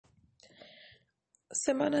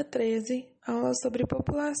Semana 13, aula sobre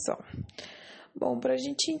população. Bom, para a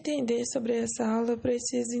gente entender sobre essa aula, eu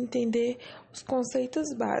preciso entender os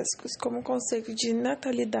conceitos básicos, como o conceito de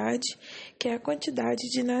natalidade, que é a quantidade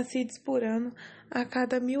de nascidos por ano a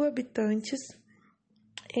cada 1.000 habitantes,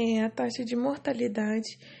 a taxa de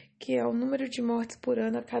mortalidade, que é o número de mortes por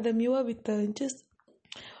ano a cada 1.000 habitantes,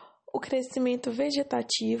 o crescimento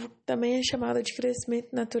vegetativo, também é chamado de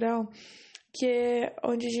crescimento natural, que é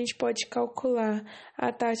onde a gente pode calcular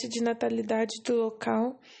a taxa de natalidade do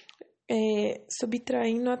local,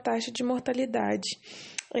 subtraindo a taxa de mortalidade.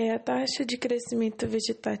 A taxa de crescimento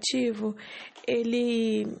vegetativo,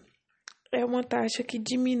 ele é uma taxa que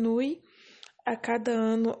diminui a cada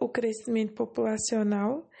ano o crescimento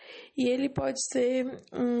populacional e ele pode ser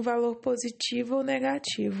um valor positivo ou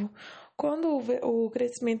negativo. Quando o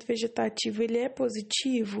crescimento vegetativo ele é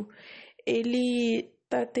positivo, ele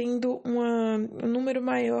está tendo um número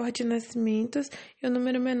maior de nascimentos e um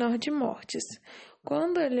número menor de mortes.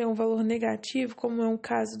 Quando ele é um valor negativo, como é um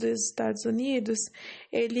caso dos Estados Unidos,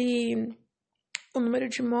 o número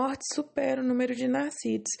de mortes supera o número de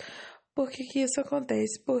nascidos. Por que isso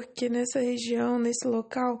acontece? Porque nessa região, nesse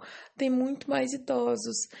local, tem muito mais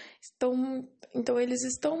idosos. Então eles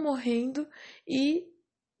estão morrendo e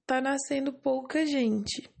está nascendo pouca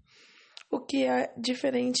gente. O que é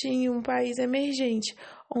diferente em um país emergente,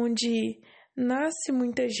 onde nasce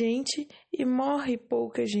muita gente e morre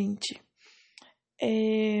pouca gente.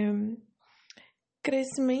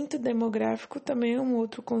 Crescimento demográfico também é um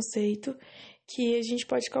outro conceito, que a gente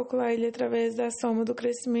pode calcular ele através da soma do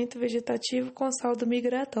crescimento vegetativo com saldo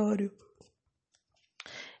migratório.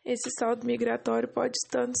 Esse saldo migratório pode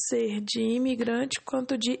tanto ser de imigrante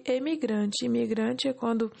quanto de emigrante. Imigrante é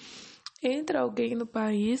quando entra alguém no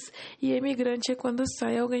país e emigrante é quando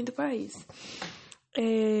sai alguém do país.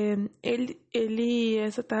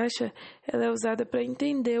 Essa taxa ela é usada para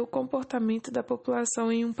entender o comportamento da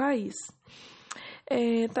população em um país.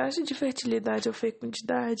 Taxa de fertilidade ou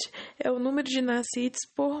fecundidade é o número de nascidos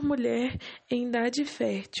por mulher em idade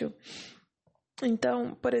fértil.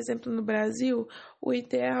 Então, por exemplo, no Brasil, o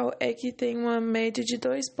ideal é que tenha uma média de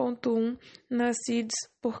 2,1 nascidos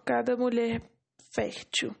por cada mulher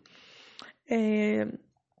fértil.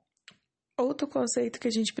 Outro conceito que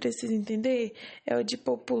a gente precisa entender é o de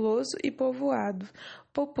populoso e povoado.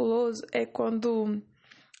 Populoso é quando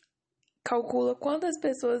calcula quantas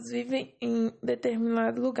pessoas vivem em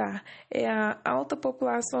determinado lugar. É a alta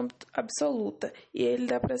população absoluta e ele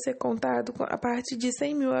dá para ser contado a partir de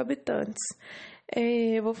 100.000 habitantes.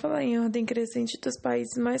 Eu vou falar em ordem crescente dos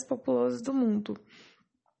países mais populosos do mundo.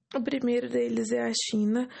 O primeiro deles é a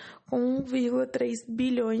China, com 1,3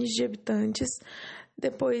 bilhões de habitantes.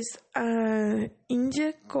 Depois, a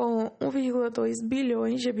Índia, com 1,2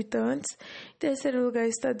 bilhões de habitantes. Em terceiro lugar,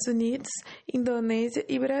 Estados Unidos, Indonésia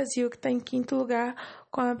e Brasil, que está em quinto lugar,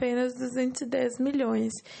 com apenas 210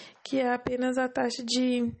 milhões, que é apenas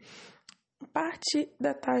parte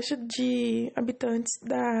da taxa de habitantes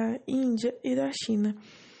da Índia e da China.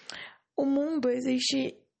 O mundo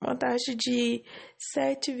existe uma taxa de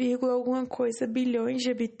 7, alguma coisa bilhões de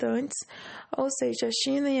habitantes, ou seja, a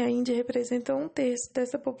China e a Índia representam 1/3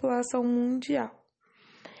 dessa população mundial.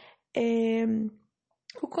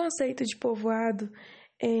 O conceito de povoado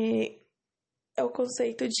é o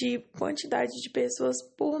conceito de quantidade de pessoas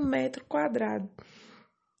por metro quadrado.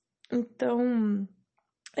 Então,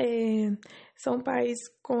 são países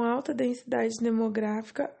com alta densidade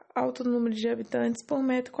demográfica, alto número de habitantes por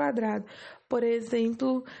metro quadrado. Por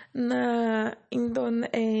exemplo, na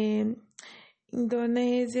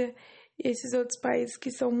Indonésia e esses outros países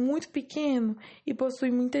que são muito pequenos e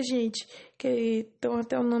possuem muita gente, que dão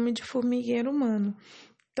até o nome de formigueiro humano.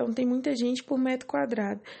 Então, tem muita gente por metro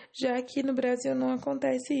quadrado. Já aqui no Brasil não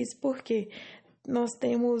acontece isso, porque nós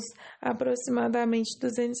temos aproximadamente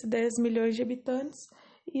 210 milhões de habitantes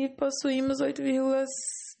e possuímos 8,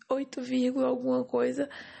 alguma coisa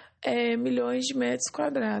milhões de metros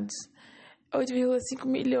quadrados. 8,5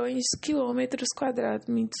 milhões de quilômetros quadrados,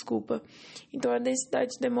 me desculpa. Então, a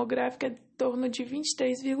densidade demográfica é em torno de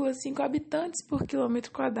 23,5 habitantes por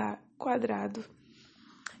quilômetro quadrado.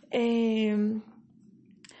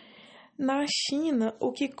 Na China,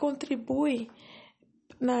 o que contribui...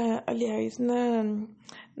 Na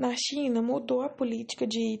China, mudou a política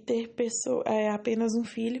de ter apenas um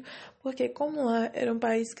filho, porque como lá era um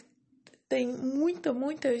país que tem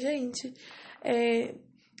muita gente,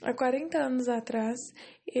 há 40 anos atrás,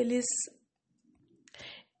 eles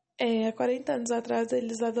há 40 anos atrás,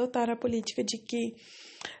 eles adotaram a política de que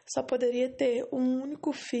só poderia ter um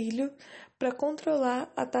único filho para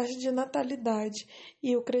controlar a taxa de natalidade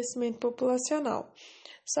e o crescimento populacional.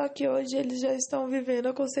 Só que hoje eles já estão vivendo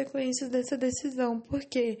as consequências dessa decisão,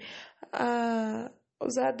 porque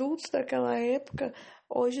os adultos daquela época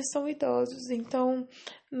hoje são idosos, então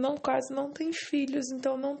quase não tem filhos,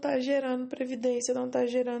 então não está gerando previdência, não está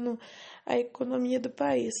gerando a economia do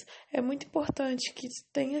país. É muito importante que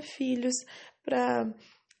tenha filhos para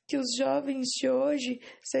que os jovens de hoje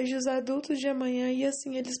sejam os adultos de amanhã e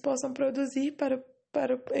assim eles possam produzir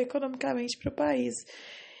economicamente para o país.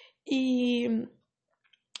 E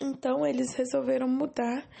então eles resolveram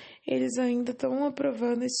mudar, eles ainda estão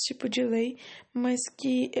aprovando esse tipo de lei, mas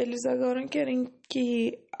que eles agora querem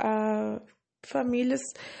que famílias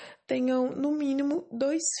tenham no mínimo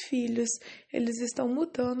 2 filhos. Eles estão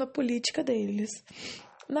mudando a política deles.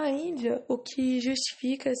 Na Índia, o que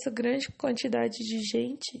justifica essa grande quantidade de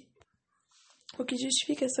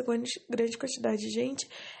gente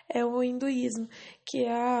é o hinduísmo, que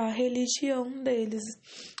é a religião deles,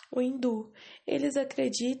 o hindu. Eles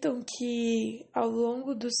acreditam que ao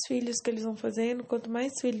longo dos filhos que eles vão fazendo, quanto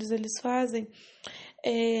mais filhos eles fazem,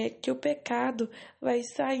 que o pecado vai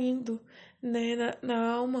saindo, né,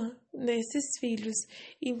 na alma nesses filhos.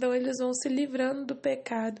 Então eles vão se livrando do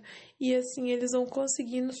pecado e assim eles vão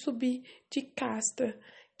conseguindo subir de casta,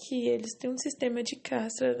 que eles têm um sistema de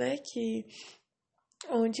casta, né,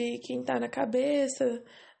 onde quem está na cabeça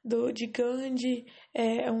de Gandhi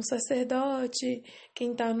é um sacerdote,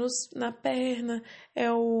 quem está na perna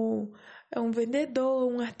é um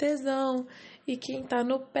vendedor, um artesão, e quem está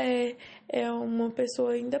no pé é uma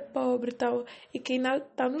pessoa ainda pobre e tal, e quem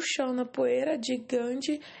está no chão, na poeira de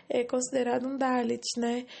Gandhi, é considerado um Dalit,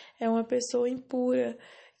 né? É uma pessoa impura,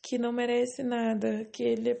 que não merece nada, que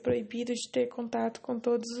ele é proibido de ter contato com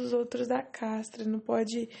todos os outros da casta, não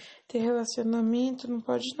pode ter relacionamento, não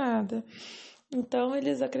pode nada. Então,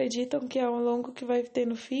 eles acreditam que ao longo que vai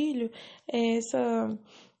tendo filho,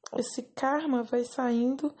 esse karma vai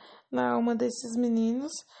saindo na alma desses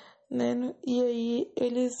meninos, né? E aí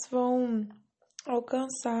eles vão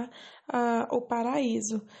alcançar o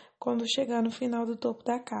paraíso quando chegar no final do topo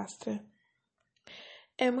da casta.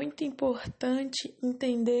 É muito importante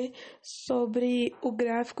entender sobre o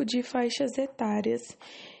gráfico de faixas etárias.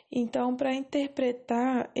 Então, para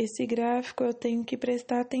interpretar esse gráfico, eu tenho que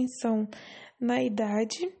prestar atenção na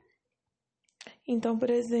idade. Então,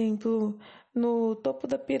 por exemplo, no topo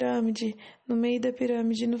da pirâmide, no meio da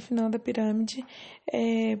pirâmide e no final da pirâmide,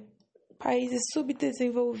 países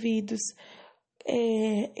subdesenvolvidos,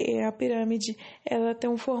 a pirâmide ela tem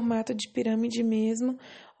um formato de pirâmide mesmo,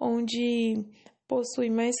 onde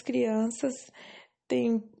possui mais crianças,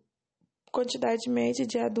 tem quantidade média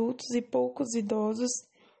de adultos e poucos idosos.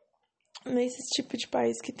 Nesse tipo de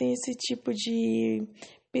país que tem esse tipo de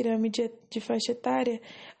pirâmide de faixa etária,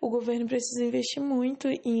 o governo precisa investir muito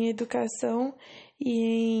em educação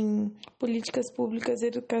e em políticas públicas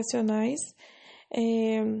educacionais.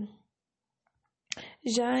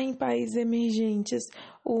 Já em países emergentes,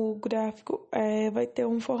 o gráfico vai ter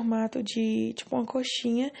um formato de tipo uma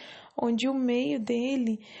coxinha, onde o meio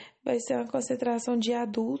dele vai ser uma concentração de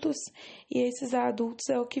adultos, e esses adultos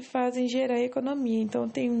é o que fazem gerar a economia. Então,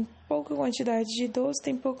 tem pouca quantidade de idosos,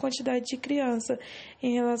 tem pouca quantidade de criança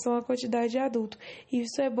em relação à quantidade de adulto. E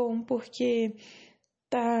isso é bom porque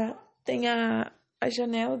tem a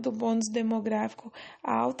janela do bônus demográfico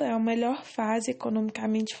alta, é a melhor fase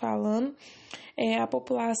economicamente falando. A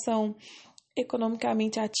população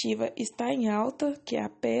economicamente ativa está em alta, que é a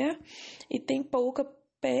PEA, e tem pouca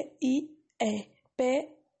PEI,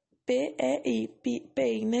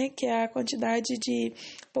 né, que é a quantidade de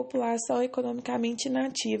população economicamente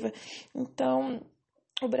inativa. Então,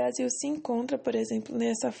 o Brasil se encontra, por exemplo,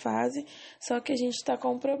 nessa fase, só que a gente está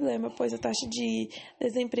com um problema, pois a taxa de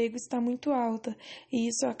desemprego está muito alta, e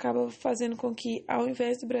isso acaba fazendo com que, ao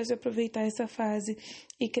invés do Brasil aproveitar essa fase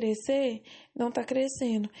e crescer, não está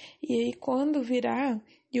crescendo. E aí, quando virar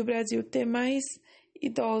e o Brasil ter mais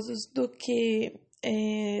idosos do que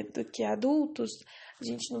adultos, a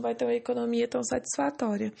gente não vai ter uma economia tão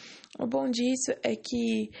satisfatória. O bom disso é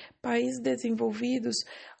que países desenvolvidos,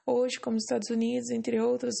 hoje, como os Estados Unidos, entre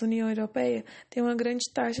outros, União Europeia, tem uma grande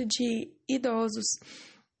taxa de idosos.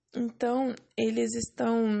 Então, eles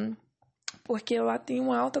estão... porque lá tem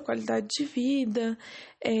uma alta qualidade de vida,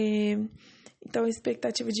 então a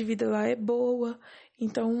expectativa de vida lá é boa,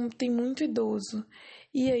 então tem muito idoso.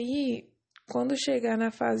 E aí, quando chegar na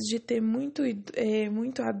fase de ter muito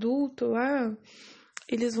adulto lá,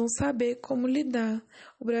 eles vão saber como lidar.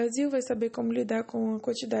 O Brasil vai saber como lidar com a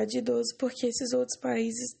quantidade de idosos, porque esses outros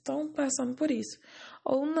países estão passando por isso.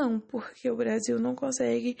 Ou não, porque o Brasil não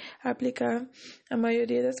consegue aplicar a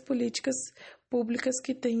maioria das políticas públicas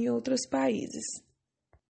que tem em outros países.